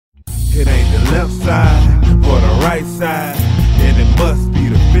It ain't the left side or the right side, then it must be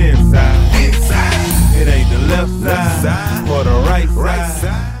the fin side. Inside. It ain't the left side or the right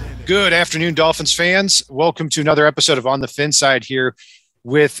side. Good afternoon, Dolphins fans. Welcome to another episode of On the Fin Side here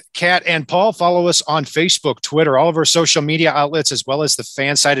with Kat and Paul. Follow us on Facebook, Twitter, all of our social media outlets, as well as the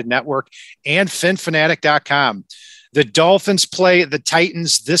Fansided Network and FinFanatic.com. The Dolphins play the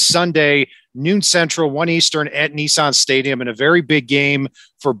Titans this Sunday, noon Central, 1 Eastern at Nissan Stadium, in a very big game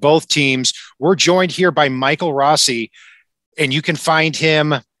for both teams. We're joined here by Michael Rossi, and you can find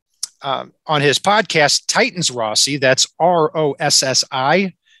him on his podcast, Titans Rossi. That's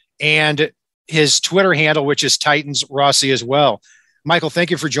Rossi, and his Twitter handle, which is Titans Rossi as well. Michael, thank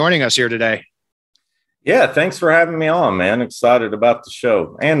you for joining us here today. Yeah, thanks for having me on, man. Excited about the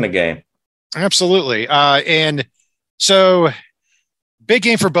show and the game. Absolutely. And so big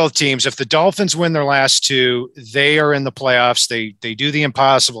game for both teams. If the Dolphins win their last two, they are in the playoffs. They do the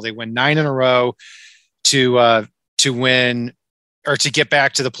impossible. They win 9 in a row to win or to get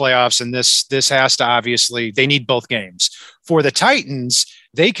back to the playoffs. And this has to, obviously, they need both games. For the Titans,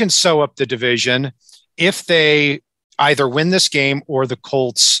 they can sew up the division if they either win this game or the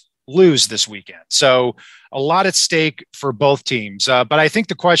Colts lose this weekend. So a lot at stake for both teams. But I think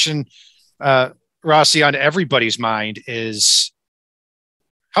the question, Rossi, on everybody's mind is,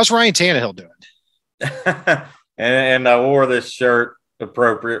 how's Ryan Tannehill doing? and I wore this shirt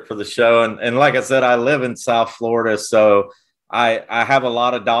appropriate for the show. And like I said, I live in South Florida, so I have a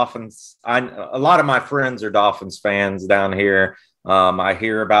lot of Dolphins. A lot of my friends are Dolphins fans down here. I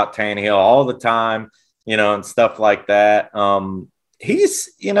hear about Tannehill all the time, and stuff like that. He's,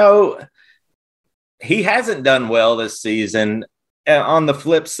 he hasn't done well this season. On the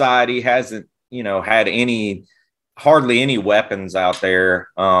flip side, he hasn't, had hardly any weapons out there,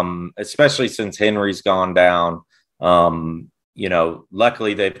 especially since Henry's gone down.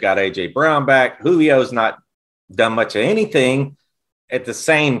 Luckily they've got AJ Brown back. Julio's not done much of anything. At the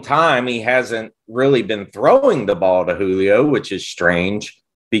same time, he hasn't really been throwing the ball to Julio, which is strange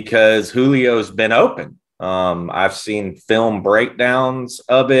because Julio's been open. I've seen film breakdowns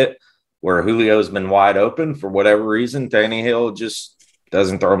of it where Julio's been wide open for whatever reason. Tannehill just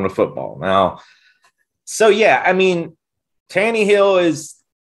doesn't throw him the football. Now, so yeah, I mean, Tannehill is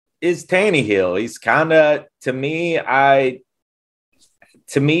Tannehill. He's kind of, to me,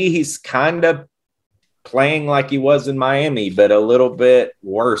 he's kind of playing like he was in Miami, but a little bit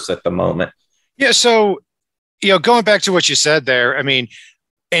worse at the moment. Yeah. So, going back to what you said there, I mean,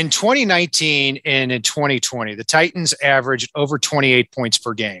 in 2019 and in 2020, the Titans averaged over 28 points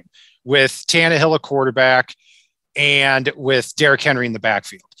per game with Tannehill a quarterback and with Derrick Henry in the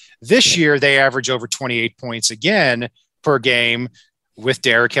backfield. This year, they average over 28 points again per game with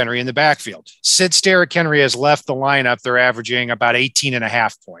Derrick Henry in the backfield. Since Derrick Henry has left the lineup, they're averaging about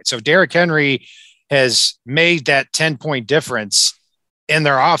 18.5 points. So Derrick Henry has made that 10-point difference in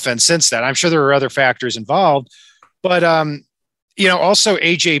their offense since then. I'm sure there are other factors involved, but also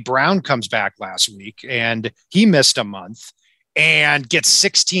AJ Brown comes back last week and he missed a month and gets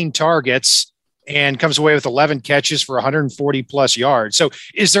 16 targets and comes away with 11 catches for 140 plus yards. So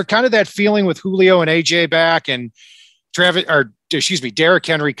is there kind of that feeling with Julio and AJ back and Derrick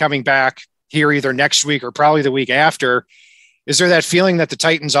Henry coming back here either next week or probably the week after? Is there that feeling that the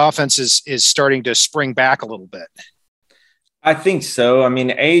Titans offense is starting to spring back a little bit? I think so. I mean,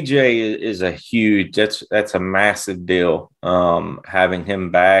 AJ is a huge, that's a massive deal, having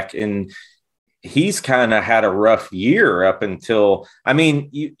him back. And he's kind of had a rough year up until, I mean,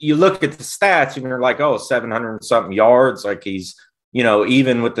 you look at the stats and you're like, 700 and something yards. Like he's,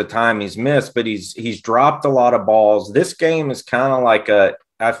 even with the time he's missed, but he's dropped a lot of balls. This game is kind of like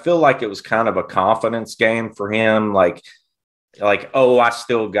I feel like it was kind of a confidence game for him. Like, I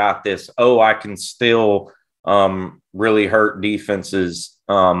still got this. I can still really hurt defenses.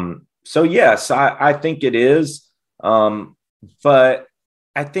 So yes, I think it is. But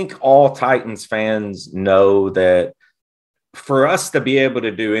I think all Titans fans know that for us to be able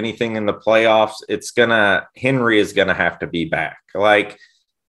to do anything in the playoffs, Henry is gonna have to be back. Like,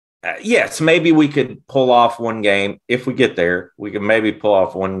 yes, maybe we could pull off one game if we get there. We can maybe pull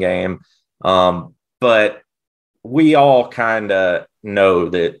off one game, but we all kind of know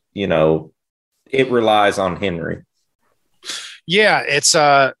that it relies on Henry. Yeah, it's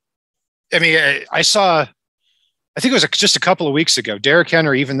I think it was just a couple of weeks ago, Derrick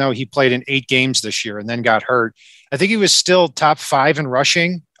Henry, even though he played in 8 games this year and then got hurt, I think he was still top 5 in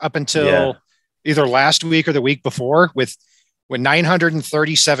rushing up until either last week or the week before with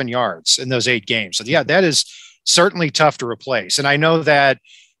 937 yards in those 8 games. So yeah, that is certainly tough to replace. And I know that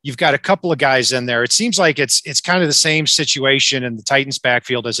you've got a couple of guys in there. It seems like it's kind of the same situation in the Titans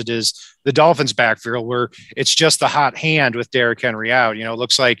backfield as it is the Dolphins backfield, where it's just the hot hand with Derrick Henry out. It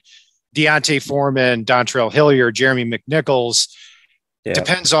looks like Deontay Foreman, Dontrell Hilliard, Jeremy McNichols. Yeah.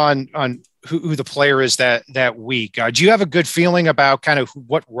 Depends on who the player is that week. Do you have a good feeling about kind of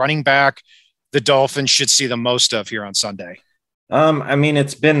what running back the Dolphins should see the most of here on Sunday?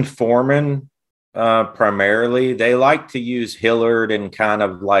 It's been Foreman primarily. They like to use Hilliard in kind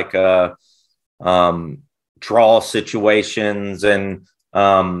of like a draw situations and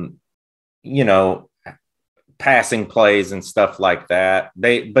passing plays and stuff like that.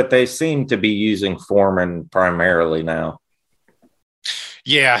 But they seem to be using Foreman primarily now.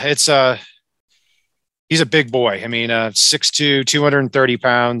 Yeah, he's a big boy. 6'2", 230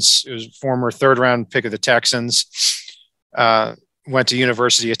 pounds. It was a former third-round pick of the Texans. Went to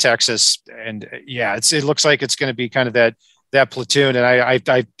University of Texas, and it looks like it's going to be kind of that platoon. And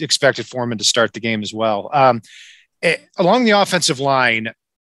I expected Foreman to start the game as well. Along the offensive line,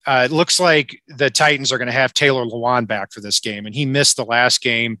 it looks like the Titans are going to have Taylor Lewan back for this game, and he missed the last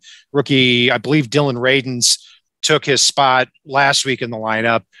game. Rookie, I believe Dylan Radins took his spot last week in the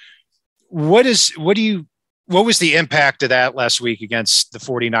lineup. What was the impact of that last week against the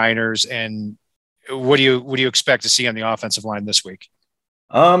 49ers, and what do you expect to see on the offensive line this week?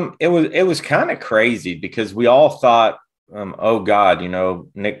 It was kind of crazy because we all thought, oh God,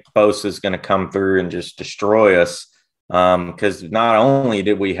 Nick Bosa is going to come through and just destroy us. Because not only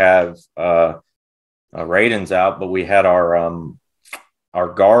did we have Radins out, but we had our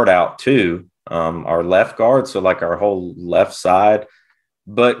guard out too, our left guard, so like our whole left side.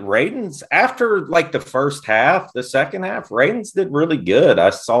 But Radins, after like the first half, the second half, Radins did really good.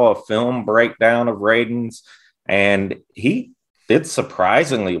 I saw a film breakdown of Radins, and he did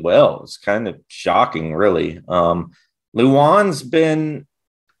surprisingly well. It's kind of shocking, really. Lewan's been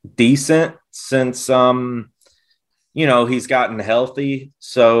decent since he's gotten healthy.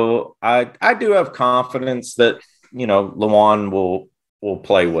 So I do have confidence that, Lewan will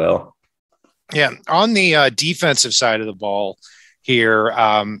play well. Yeah. On the defensive side of the ball here,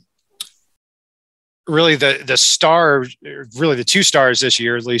 really the two stars this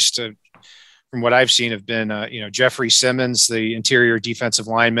year, at least from what I've seen, have been, Jeffrey Simmons, the interior defensive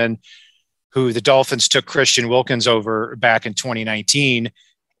lineman, who the Dolphins took Christian Wilkins over back in 2019,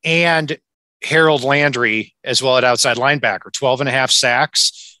 and Harold Landry as well at outside linebacker, 12.5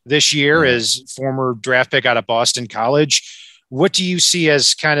 sacks this year as former draft pick out of Boston College. What do you see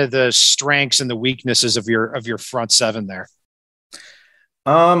as kind of the strengths and the weaknesses of your front seven there?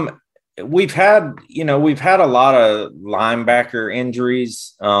 We've had a lot of linebacker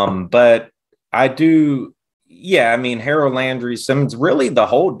injuries, but I do. Yeah. Harold Landry, Simmons, really the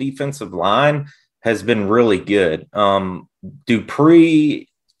whole defensive line has been really good. Dupree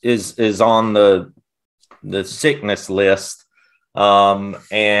is on the sickness list.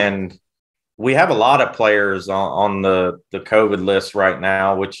 And we have a lot of players on the COVID list right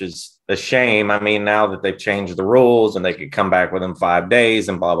now, which is a shame. Now that they've changed the rules and they could come back within 5 days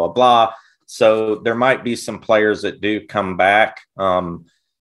and blah, blah, blah. So there might be some players that do come back.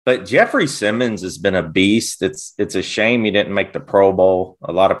 But Jeffrey Simmons has been a beast. It's a shame he didn't make the Pro Bowl.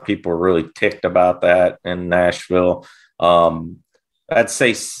 A lot of people are really ticked about that in Nashville. I'd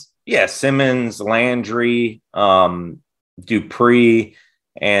say, Simmons, Landry, Dupree,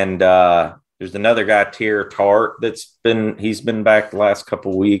 and there's another guy, Tier Tart, he's been back the last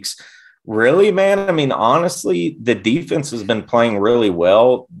couple of weeks. Really, man, honestly, the defense has been playing really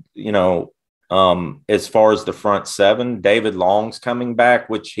well, as far as the front seven. David Long's coming back,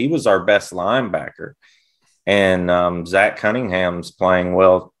 which he was our best linebacker. And Zach Cunningham's playing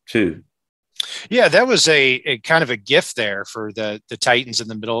well, too. Yeah, that was a kind of a gift there for the Titans in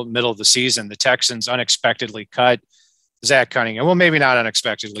the middle of the season. The Texans unexpectedly cut Zach Cunningham. Well, maybe not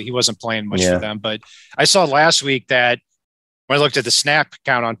unexpectedly. He wasn't playing much for them. But I saw last week that when I looked at the snap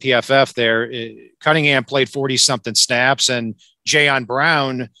count on PFF there, Cunningham played 40-something snaps, and Jayon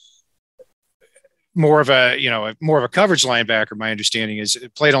Brown, more of a coverage linebacker, my understanding is,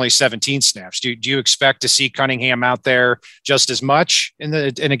 played only 17 snaps. Do you expect to see Cunningham out there just as much in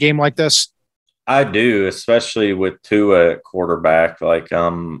a game like this? I do, especially with Tua at quarterback. Like,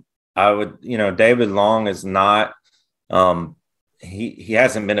 I would, David Long is not, he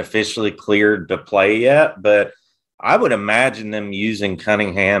hasn't been officially cleared to play yet, but I would imagine them using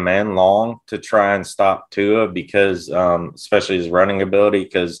Cunningham and Long to try and stop Tua because, especially his running ability,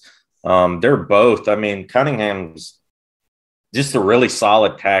 because they're both, Cunningham's just a really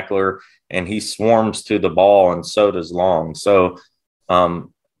solid tackler and he swarms to the ball, and so does Long. So,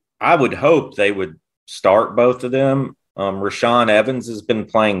 I would hope they would start both of them. Rashaan Evans has been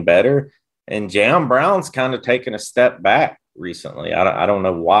playing better, and Jayon Brown's kind of taken a step back recently. I don't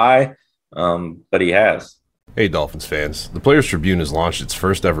know why, but he has. Hey, Dolphins fans. The Players Tribune has launched its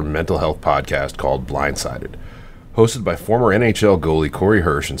first ever mental health podcast called Blindsided, hosted by former NHL goalie Corey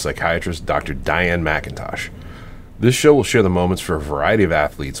Hirsch and psychiatrist Dr. Diane McIntosh. This show will share the moments for a variety of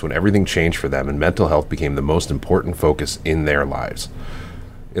athletes when everything changed for them and mental health became the most important focus in their lives.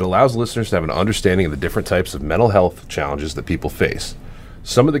 It allows listeners to have an understanding of the different types of mental health challenges that people face.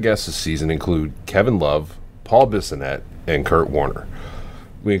 Some of the guests this season include Kevin Love, Paul Bissonnette, and Kurt Warner.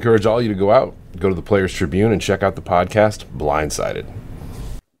 We encourage all you to go out, go to the Players Tribune, and check out the podcast Blindsided.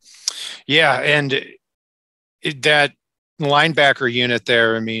 Yeah, and that linebacker unit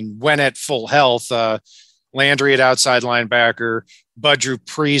there, I mean, when at full health, Landry at outside linebacker, Bud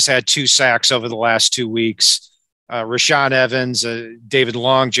Dupree's had 2 sacks over the last 2 weeks. Rashaan Evans, David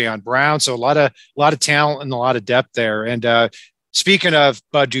Long, Jayon Brown. So a lot of talent and a lot of depth there. And speaking of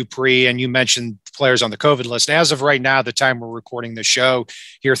Bud Dupree, and you mentioned players on the COVID list, as of right now, the time we're recording the show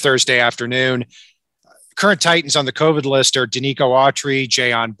here Thursday afternoon, current Titans on the COVID list are Danico Autry,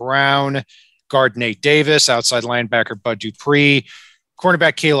 Jayon Brown, guard Nate Davis, outside linebacker Bud Dupree,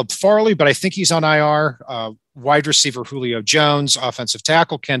 cornerback Caleb Farley, but I think he's on IR, wide receiver Julio Jones, offensive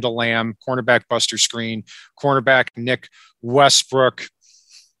tackle Kendall Lamb, cornerback Buster Screen, cornerback Nick Westbrook,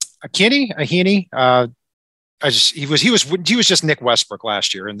 Ahini. He was just Nick Westbrook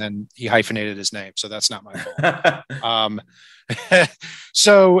last year, and then he hyphenated his name, so that's not my fault.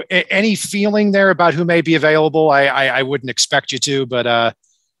 So any feeling there about who may be available? I wouldn't expect you to, but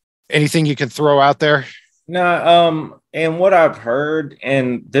anything you can throw out there? No, and what I've heard,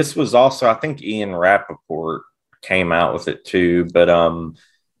 and this was also, I think Ian Rappaport came out with it too, but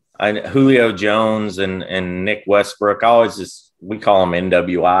Julio Jones and Nick Westbrook, we call them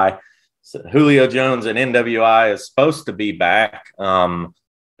NWI. So Julio Jones and NWI is supposed to be back,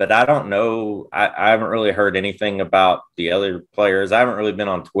 but I don't know. I haven't really heard anything about the other players. I haven't really been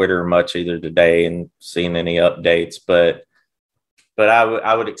on Twitter much either today and seen any updates, but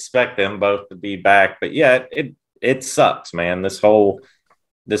I would expect them both to be back. But yeah, it sucks, man. This whole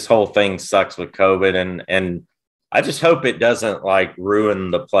thing sucks with COVID, and I just hope it doesn't like ruin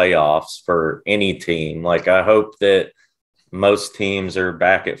the playoffs for any team. Like, I hope that most teams are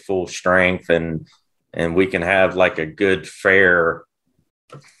back at full strength and we can have like a good, fair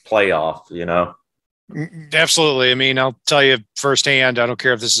playoff, you know? Absolutely. I mean, I'll tell you firsthand, I don't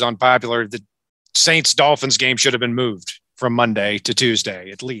care if this is unpopular, the Saints-Dolphins game should have been moved from Monday to Tuesday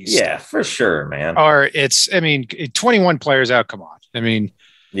at least. Yeah, for sure, man. Or 21 players out. Come on. I mean,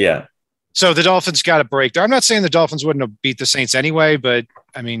 yeah. So the Dolphins got a break there. I'm not saying the Dolphins wouldn't have beat the Saints anyway, but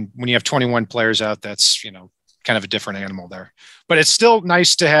I mean, when you have 21 players out, that's, kind of a different animal there. But it's still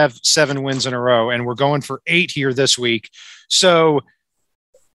nice to have 7 wins in a row, and we're going for 8 here this week. So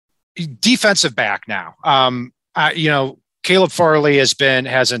defensive back now. Caleb Farley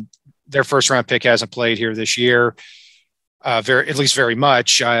their first round pick hasn't played here this year. At least very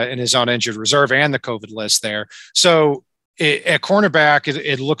much in his own injured reserve and the COVID list there. So at cornerback,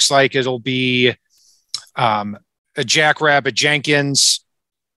 it looks like it'll be a Jackrabbit Jenkins,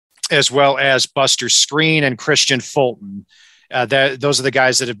 as well as Buster Screen and Christian Fulton. Those are the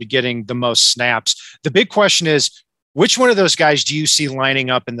guys that have been getting the most snaps. The big question is, which one of those guys do you see lining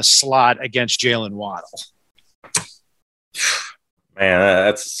up in the slot against Jalen Waddle? Man,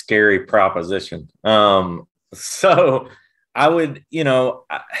 that's a scary proposition. So I would,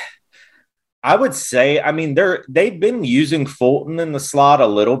 I would say, I mean, they've been using Fulton in the slot a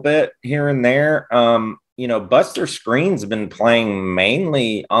little bit here and there. Buster Screen's been playing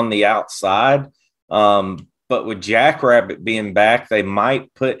mainly on the outside. But with Jackrabbit being back, they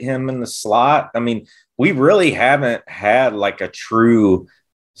might put him in the slot. I mean, we really haven't had like a true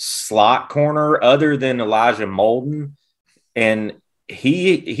slot corner other than Elijah Molden. And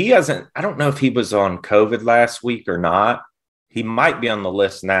he hasn't, I don't know if he was on COVID last week or not. He might be on the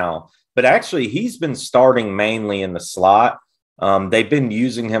list now, but actually he's been starting mainly in the slot. They've been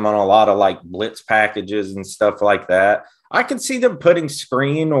using him on a lot of like blitz packages and stuff like that. I can see them putting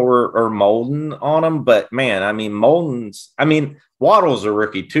Screen or Molden on him, but man, I mean, Waddle's a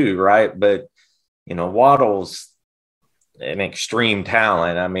rookie too, right? But Waddle's an extreme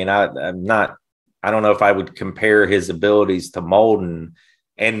talent. I mean, I don't know if I would compare his abilities to Molden,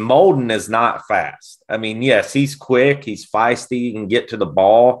 and Molden is not fast. I mean, yes, he's quick, he's feisty, he can get to the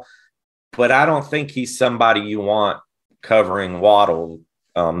ball, but I don't think he's somebody you want covering Waddle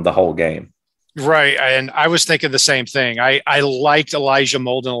the whole game. Right. And I was thinking the same thing. I liked Elijah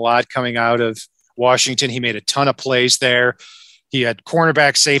Molden a lot coming out of Washington. He made a ton of plays there. He had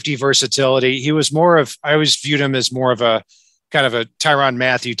cornerback safety versatility. He was I always viewed him as more of a kind of a Tyrann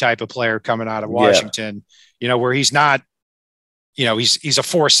Mathieu type of player coming out of Washington, where he's not, he's a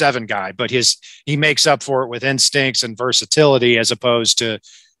 4-7 guy, but he makes up for it with instincts and versatility as opposed to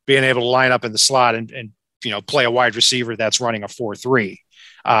being able to line up in the slot and play a wide receiver that's running a 4-3.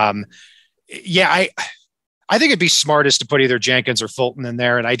 I think it'd be smartest to put either Jenkins or Fulton in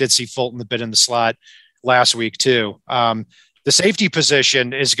there. And I did see Fulton a bit in the slot last week too. The safety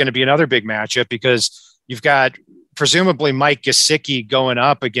position is going to be another big matchup because you've got presumably Mike Gesicki going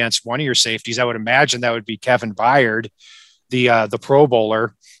up against one of your safeties. I would imagine that would be Kevin Byard, the Pro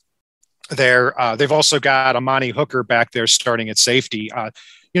Bowler there. They've also got Amani Hooker back there starting at safety. I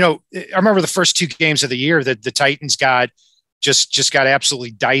remember the first 2 games of the year that the Titans got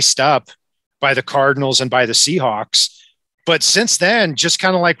absolutely diced up by the Cardinals and by the Seahawks. But since then, just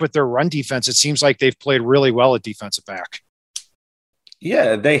kind of like with their run defense, it seems like they've played really well at defensive back.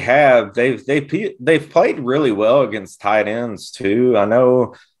 Yeah, they have. They've played really well against tight ends too. I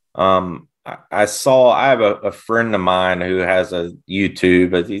know. I have a friend of mine who has a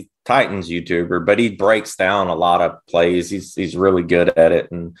YouTube, he's Titans YouTuber, but he breaks down a lot of plays. He's really good at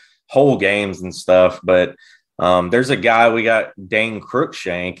it and whole games and stuff. But there's a guy, we got Dane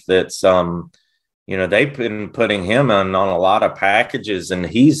Cruikshank, that's they've been putting him on a lot of packages, and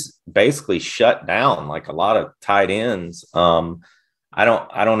he's basically shut down like a lot of tight ends. I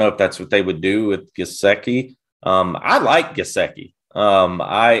don't know if that's what they would do with Gesicki. I like Gesicki.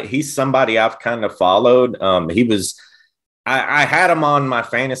 He's somebody I've kind of followed. I had him on my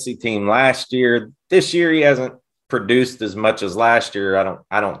fantasy team last year. This year he hasn't produced as much as last year.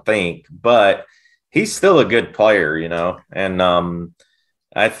 I don't think, but he's still a good player, and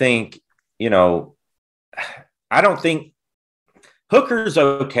I think, I don't think Hooker's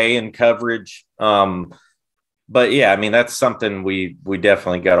okay in coverage. But yeah, I mean, that's something we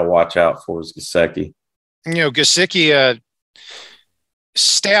definitely got to watch out for is Gesicki. Gesicki,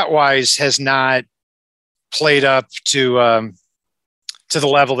 stat wise has not played up to the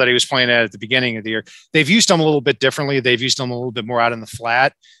level that he was playing at the beginning of the year. They've used him a little bit differently. They've used him a little bit more out in the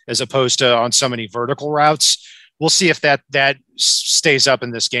flat as opposed to on so many vertical routes. We'll see if that stays up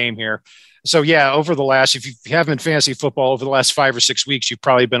in this game here. So yeah, if you have been fantasy football over the last 5 or 6 weeks, you've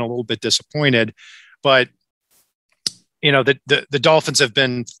probably been a little bit disappointed, but the Dolphins have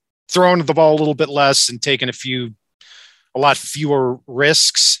been throwing the ball a little bit less and taking a lot fewer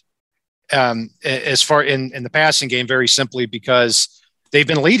risks as far in the passing game, very simply because they've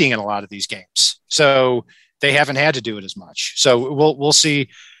been leading in a lot of these games. So they haven't had to do it as much. So we'll see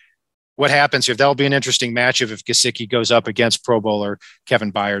what happens here. That'll be an interesting matchup if Gesicki goes up against Pro Bowler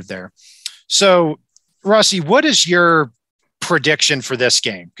Kevin Byard there. So Rusty, what is your prediction for this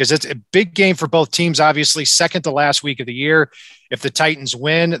game? Because it's a big game for both teams, obviously second to last week of the year. If the Titans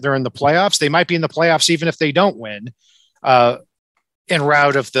win, they're in the playoffs. They might be in the playoffs even if they don't win, en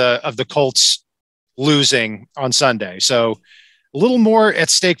route of the Colts losing on Sunday. So a little more at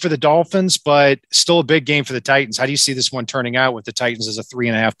stake for the Dolphins, but still a big game for the Titans. How do you see this one turning out with the Titans as a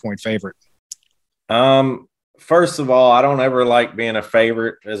 3.5 point favorite? First of all, I don't ever like being a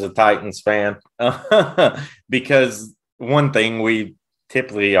favorite as a Titans fan because one thing, we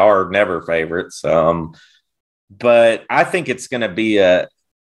typically are never favorites. But I think it's going to be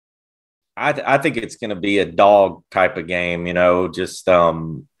I think it's going to be a dog type of game,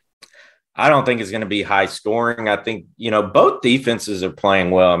 I don't think it's going to be high scoring. I think, both defenses are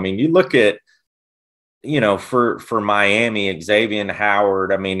playing well. I mean, you look at, for Miami, Xavier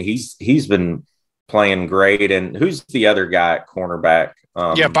Howard, I mean, he's been playing great. And who's the other guy at cornerback?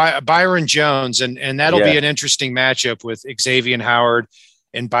 Byron Jones. And that'll be an interesting matchup with Xavier Howard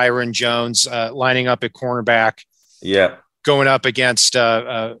and Byron Jones lining up at cornerback. Yeah. Going up against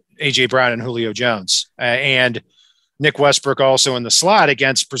A.J. Brown and Julio Jones. And Nick Westbrook also in the slot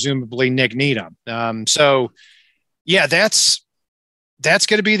against presumably Nick Needham. So, yeah, that's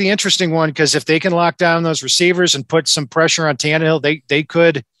going to be the interesting one, because if they can lock down those receivers and put some pressure on Tannehill, they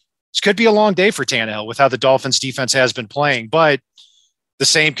could – this could be a long day for Tannehill with how the Dolphins defense has been playing. But the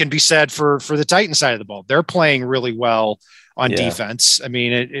same can be said for the Titans side of the ball. They're playing really well on defense. I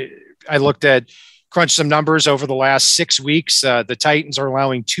mean, I crunched some numbers over the last 6 weeks. The Titans are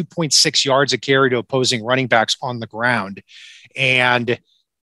allowing 2.6 yards a carry to opposing running backs on the ground. And,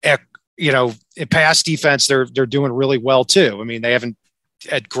 in pass defense, they're doing really well too. I mean, they haven't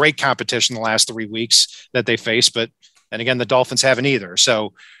had great competition the last 3 weeks that they faced, but then again, the Dolphins haven't either.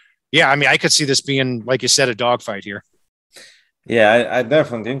 So, yeah, I mean, I could see this being, like you said, a dogfight here. Yeah, I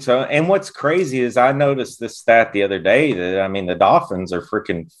definitely think so. And what's crazy is I noticed this stat the other day that, I mean, the Dolphins are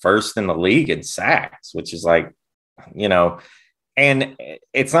freaking first in the league in sacks, which is like, And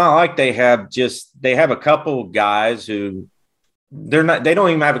it's not like they have a couple guys who they don't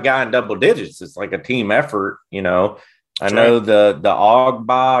even have a guy in double digits. It's like a team effort, you know. That's I know the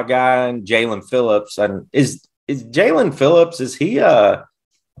Ogba guy and Jalen Phillips. And is Jalen Phillips,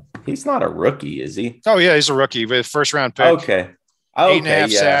 he's not a rookie, is he? Oh yeah, he's a rookie with first round pick. Okay.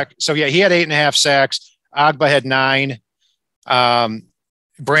 8.5 sacks. So yeah, he had 8.5 sacks. Ogba had 9.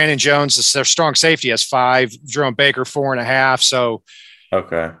 Brandon Jones, their strong safety, has 5. Jerome Baker 4.5. So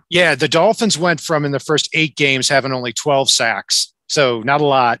okay. Yeah, the Dolphins went from in the first 8 games having only 12 sacks, so not a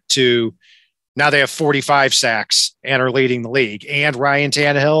lot, to now they have 45 sacks and are leading the league. And Ryan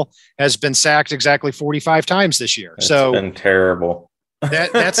Tannehill has been sacked exactly 45 times this year. It's been terrible.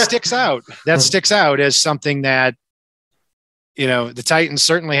 that sticks out. That sticks out as something that, you know, the Titans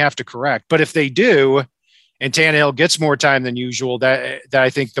certainly have to correct. But if they do, and Tannehill gets more time than usual, that I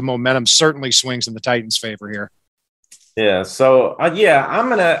think the momentum certainly swings in the Titans' favor here. Yeah. So, I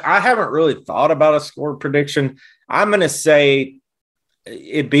haven't really thought about a score prediction. I'm going to say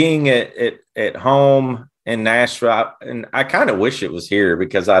it being at home in Nashville, and I kind of wish it was here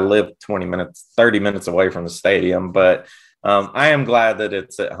because I live 30 minutes away from the stadium, but I am glad that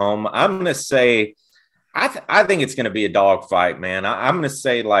it's at home. I'm going to say, I think it's going to be a dogfight, man. I'm going to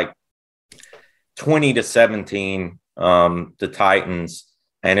say like 20-17, the Titans,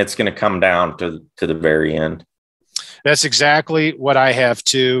 and it's going to come down to the very end. That's exactly what I have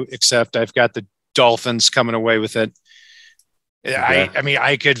too, except I've got the Dolphins coming away with it. Okay. I mean,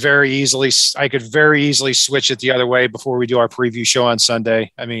 I could very easily switch it the other way before we do our preview show on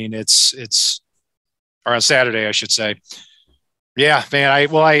Sunday. I mean, or on Saturday, I should say. Yeah, man.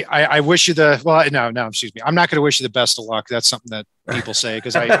 I wish you excuse me. I'm not going to wish you the best of luck. That's something that people say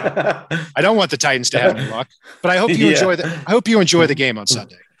because I don't want the Titans to have any luck. But I hope you enjoy the game on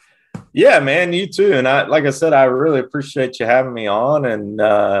Sunday. Yeah, man, you too. And like I said, I really appreciate you having me on. And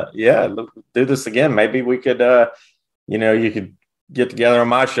do this again. Maybe we could, you could get together on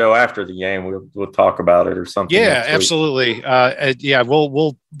my show after the game. We'll talk about it or something. Yeah, absolutely.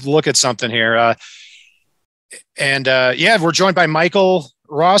 We'll look at something here. We're joined by Michael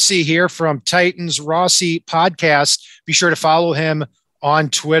Rossi here from Titans Rossi Podcast. Be sure to follow him on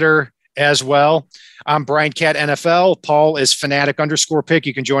Twitter as well. I'm Brian Cat NFL. Paul is Fanatic_Pick.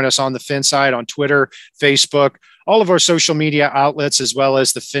 You can join us on the Fin side on Twitter, Facebook, all of our social media outlets, as well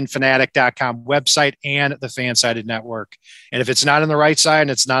as the finfanatic.com website and the Fansided Network. And if it's not on the right side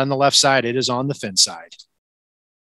and it's not on the left side, it is on the Fin side.